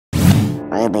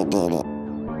Baby did it.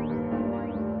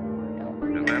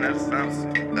 Man, that's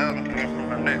something. That was from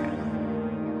my nigga.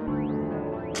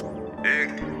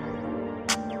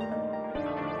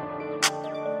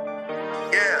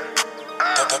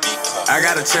 I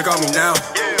got a check on me now.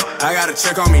 I got a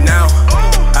check on me now.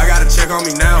 I got a check on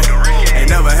me now. Ain't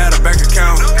never had a bank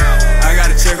account. I got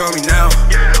a check on me now.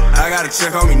 I got a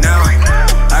check on me now.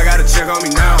 I got a check on me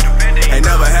now. Ain't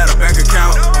never had a bank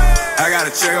account. I got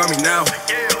a check on me now.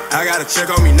 I got a check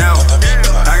on me now.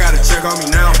 I got a check on me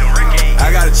now.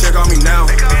 I got a check on me now.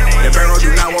 The barrel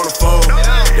do not wanna fold.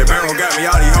 The barrel got me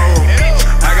all these hoes.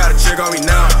 I got a check on me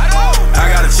now. I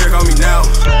got a check on me now.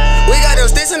 We got them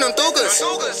sticks and them thukas.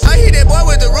 I hit that boy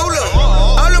with the ruler.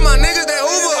 All of my niggas that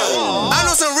Uber. I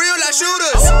know some real life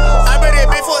shooters. I bet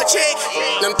that bitch for a check.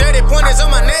 Them 30 pointers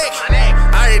on my neck.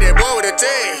 I hit that boy with a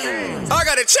tag. I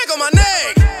got a check on my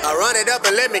neck. I run it up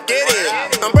and let me get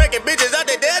it. I'm breaking bitches out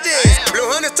their edges. Blue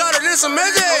hunters taller than some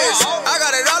edges. I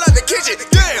got it all out the kitchen.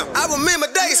 Damn, I remember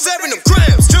days serving them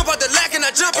grams. Jump out the lack and I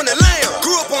jump in the lamb.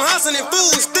 Grew up on housing and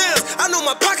food stamps. I know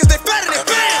my pockets, they fatter than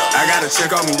bam. I got a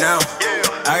check on me now.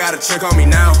 I got a check on me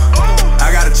now. I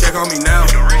got a check on me now.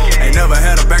 Ain't never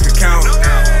had a bank account.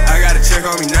 I got a check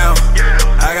on me now.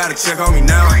 I got a check on me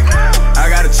now. I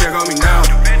got a check on me now.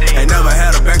 Ain't never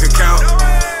had a bank account.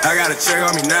 I got a check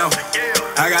on me now.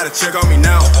 I got a check on me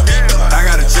now. I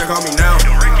got a check on me now.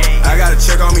 I got a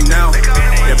check on me now.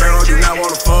 The barrel do not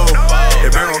wanna fold. The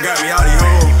barrel got me all these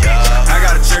hoes. I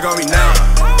got a check on me now.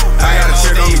 I got a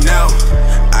check on me now.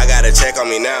 I got a check on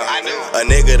me now. A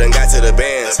nigga done got to the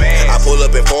bands. I pull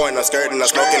up in foreign, I'm skirting, I'm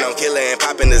smoking, I'm killing and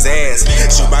popping the Zans.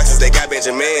 Shoot boxes, they got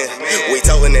Benjamin. We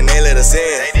toting and they let us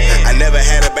in. I never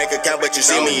had a bank account, but you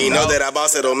see me, you know that I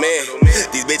boss it on men.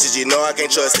 These bitches, you know I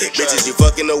can't trust. Bitches, you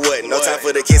fucking know what? No time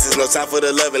for the kisses, no time for the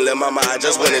loving. Lil' mama, I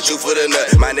just went and chew for the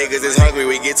nut. My niggas is hungry,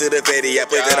 we get to the petty. I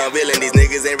put that on villain, these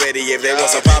niggas ain't ready. If they want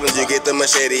some problems, you get the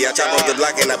machete. I chop off the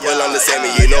block and I pull on the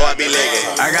semi. You know I be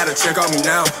legging. I got a check on me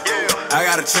now. I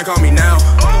got a check on me now.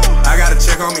 I got a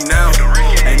check on me now.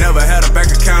 Ain't never had a bank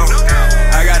account.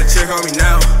 I got a check on me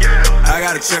now. I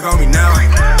got a check on me now.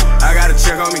 I got a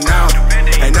check on me now.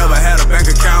 Ain't never had a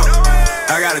bank account.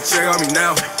 I got a check on me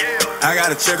now. I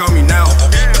got a check on me now.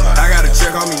 I got a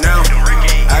check on me now.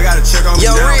 I got a check on me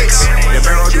now. The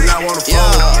barrel do not wanna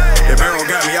fold. The barrel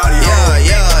got me all these hoes.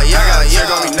 I got a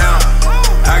check on me now.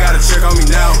 I got a check on me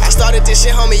now. I started this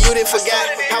shit, homie, you didn't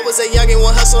forget. I was a youngin'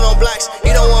 one hustled on blocks.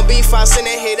 You don't want beef, I send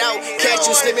that hit out. Catch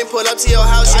you slipping, pull up to your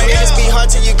house. You niggas be hard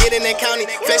till you get in that county.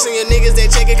 Flex on your niggas, that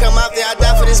check it come out there. I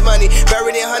die for this money.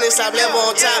 Buried in hundreds, top level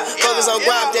on top. Focus on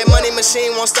guap, that money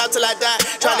machine won't stop till I die.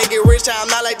 Trying to get rich, I'm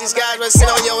not like these guys. But sit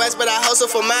on your ass, but I hustle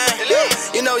for mine.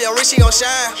 You know young Richie gon'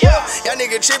 shine. Y'all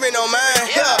niggas trippin' on mine.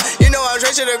 You know I'm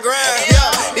straight to the grind.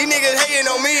 These niggas hating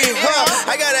on me.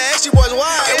 I gotta ask you boys why.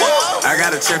 I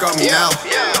got a check on me now.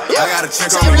 I got a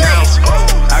check on me now.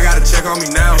 I got a check on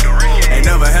me now. Ain't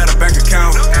never had a bank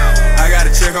account. I got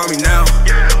a check on me now.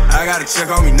 I got a check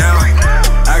on me now.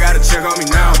 I got a check on me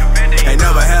now. Ain't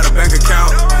never had a bank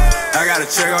account. I got a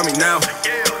check on me now.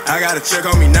 I got a check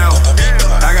on me now.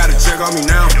 I got a check on me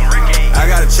now. I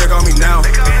got a check on me now.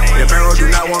 The barrel do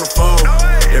not wanna fold.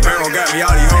 The barrel got me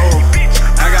all these hoes.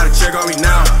 I got a check on me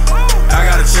now. I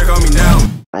got a check on me now.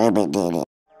 Baby did it.